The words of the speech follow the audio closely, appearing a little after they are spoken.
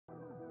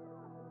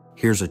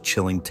Here's a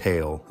chilling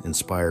tale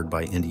inspired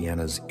by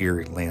Indiana's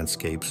eerie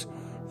landscapes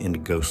into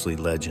ghostly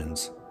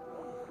legends.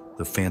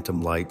 The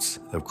Phantom Lights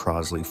of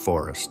Crosley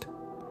Forest.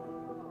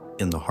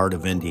 In the heart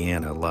of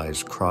Indiana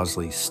lies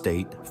Crosley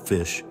State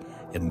Fish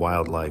and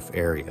Wildlife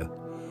Area,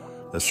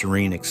 a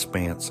serene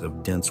expanse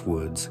of dense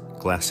woods,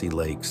 glassy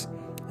lakes,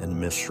 and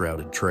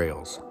mist-shrouded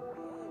trails.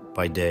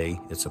 By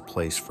day, it's a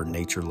place for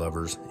nature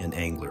lovers and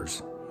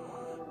anglers.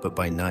 But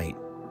by night,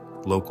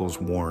 locals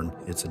warn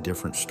it's a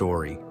different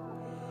story,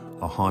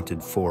 a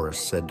haunted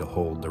forest said to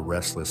hold the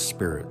restless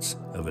spirits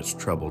of its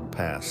troubled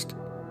past.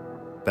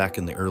 Back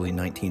in the early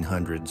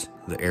 1900s,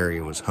 the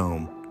area was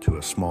home to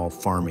a small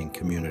farming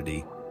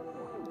community.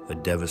 A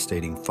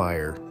devastating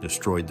fire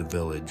destroyed the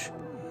village,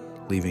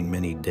 leaving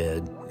many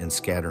dead and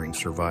scattering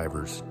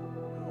survivors.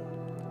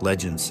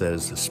 Legend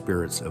says the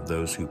spirits of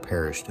those who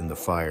perished in the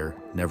fire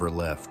never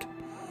left,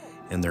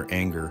 and their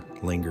anger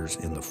lingers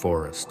in the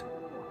forest.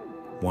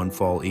 One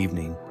fall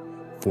evening,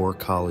 4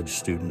 college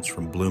students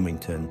from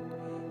Bloomington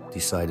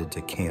decided to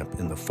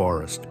camp in the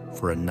forest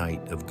for a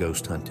night of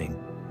ghost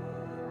hunting.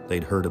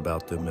 They'd heard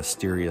about the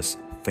mysterious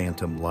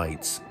phantom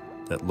lights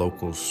that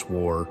locals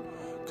swore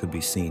could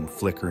be seen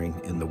flickering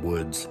in the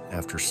woods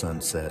after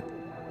sunset.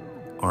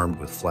 Armed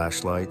with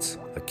flashlights,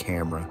 a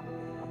camera,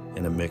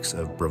 and a mix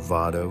of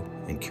bravado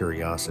and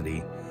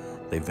curiosity,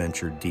 they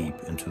ventured deep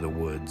into the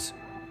woods.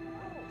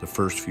 The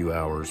first few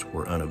hours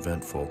were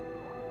uneventful.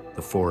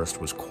 The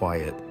forest was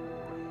quiet,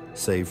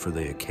 save for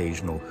the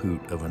occasional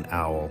hoot of an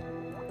owl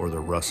or the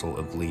rustle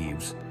of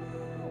leaves.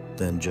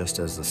 Then, just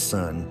as the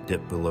sun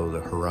dipped below the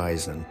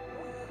horizon,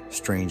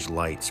 strange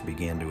lights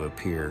began to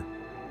appear.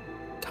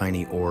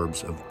 Tiny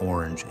orbs of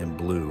orange and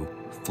blue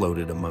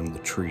floated among the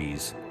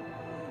trees,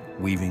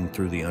 weaving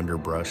through the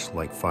underbrush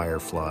like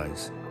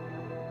fireflies.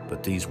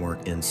 But these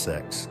weren't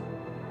insects.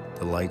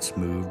 The lights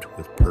moved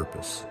with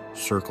purpose,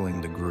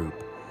 circling the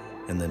group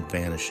and then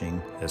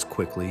vanishing as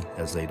quickly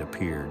as they'd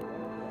appeared.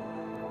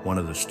 One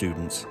of the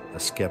students, a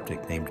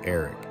skeptic named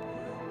Eric,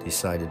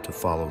 decided to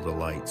follow the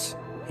lights.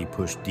 He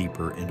pushed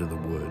deeper into the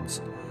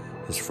woods,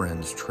 his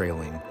friends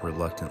trailing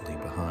reluctantly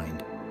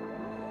behind.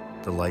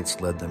 The lights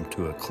led them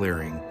to a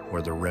clearing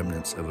where the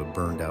remnants of a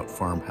burned-out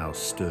farmhouse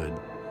stood,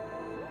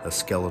 a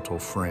skeletal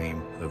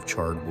frame of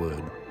charred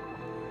wood.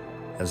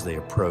 As they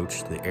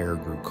approached, the air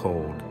grew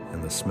cold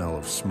and the smell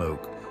of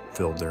smoke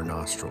filled their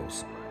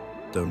nostrils,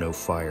 though no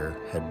fire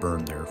had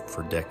burned there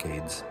for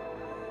decades.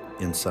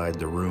 Inside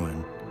the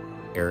ruin,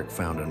 Eric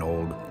found an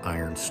old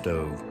iron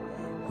stove,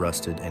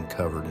 rusted and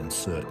covered in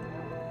soot.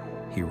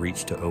 He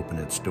reached to open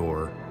its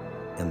door,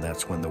 and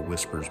that's when the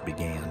whispers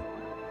began.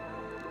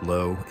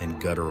 Low and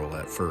guttural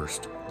at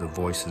first, the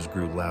voices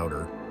grew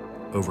louder,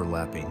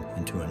 overlapping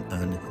into an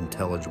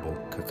unintelligible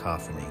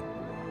cacophony.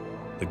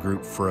 The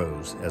group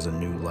froze as a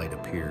new light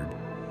appeared,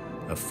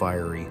 a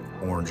fiery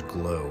orange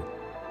glow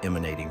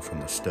emanating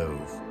from the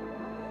stove.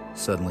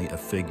 Suddenly, a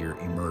figure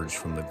emerged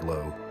from the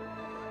glow.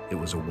 It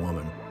was a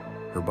woman,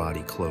 her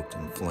body cloaked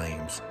in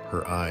flames,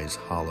 her eyes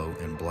hollow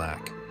and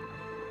black.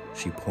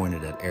 She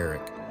pointed at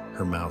Eric,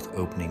 her mouth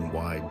opening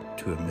wide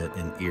to emit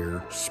an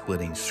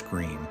ear-splitting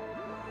scream.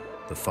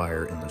 The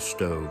fire in the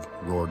stove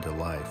roared to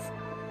life,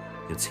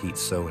 its heat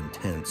so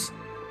intense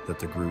that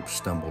the group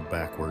stumbled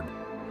backward.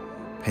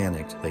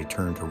 Panicked, they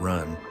turned to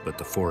run, but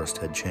the forest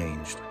had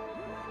changed.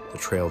 The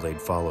trail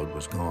they'd followed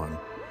was gone,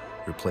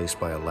 replaced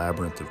by a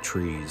labyrinth of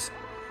trees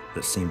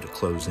that seemed to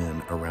close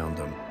in around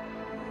them.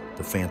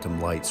 The phantom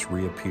lights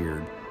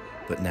reappeared,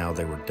 but now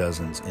they were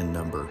dozens in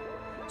number,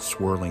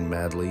 swirling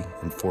madly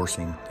and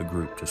forcing the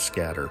group to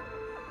scatter.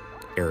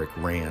 Eric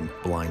ran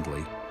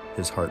blindly,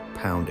 his heart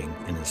pounding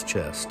in his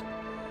chest.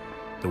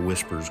 The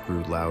whispers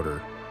grew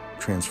louder,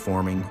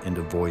 transforming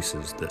into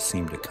voices that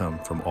seemed to come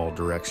from all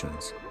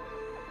directions.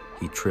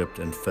 He tripped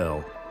and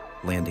fell,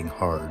 landing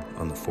hard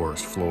on the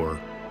forest floor.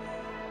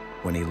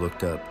 When he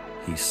looked up,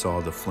 he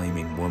saw the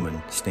flaming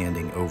woman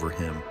standing over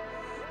him,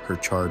 her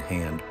charred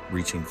hand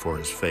reaching for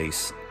his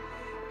face.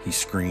 He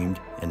screamed,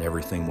 and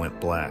everything went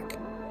black.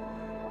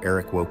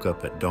 Eric woke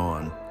up at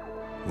dawn,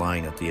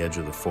 lying at the edge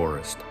of the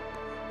forest.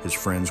 His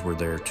friends were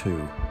there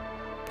too,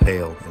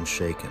 pale and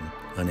shaken,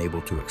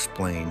 unable to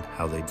explain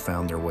how they'd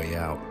found their way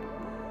out.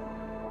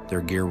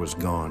 Their gear was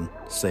gone,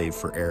 save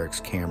for Eric's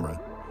camera,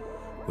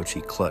 which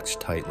he clutched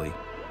tightly.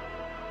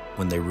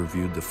 When they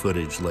reviewed the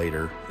footage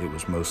later, it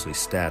was mostly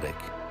static,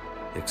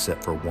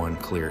 except for one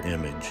clear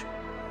image.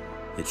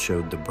 It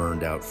showed the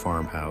burned-out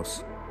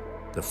farmhouse,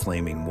 the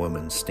flaming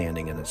woman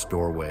standing in its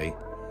doorway,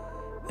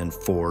 and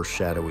 4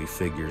 shadowy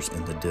figures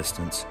in the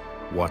distance,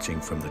 watching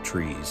from the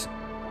trees.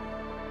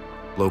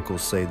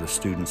 Locals say the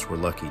students were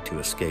lucky to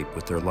escape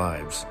with their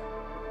lives.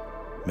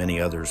 Many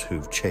others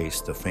who've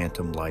chased the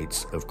phantom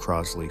lights of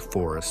Crosley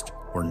Forest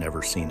were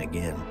never seen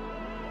again.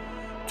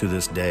 To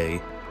this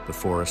day, the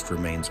forest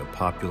remains a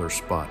popular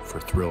spot for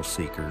thrill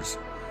seekers,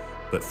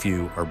 but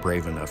few are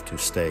brave enough to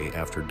stay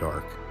after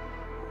dark.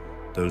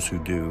 Those who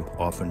do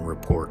often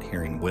report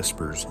hearing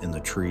whispers in the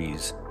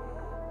trees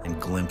and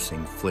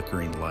glimpsing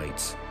flickering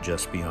lights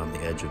just beyond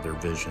the edge of their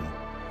vision.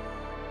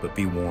 But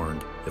be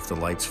warned, if the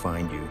lights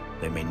find you,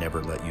 they may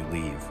never let you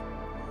leave.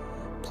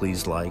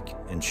 Please like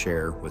and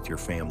share with your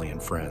family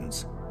and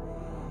friends.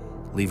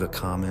 Leave a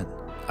comment.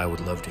 I would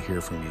love to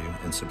hear from you,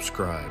 and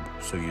subscribe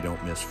so you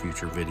don't miss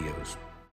future videos.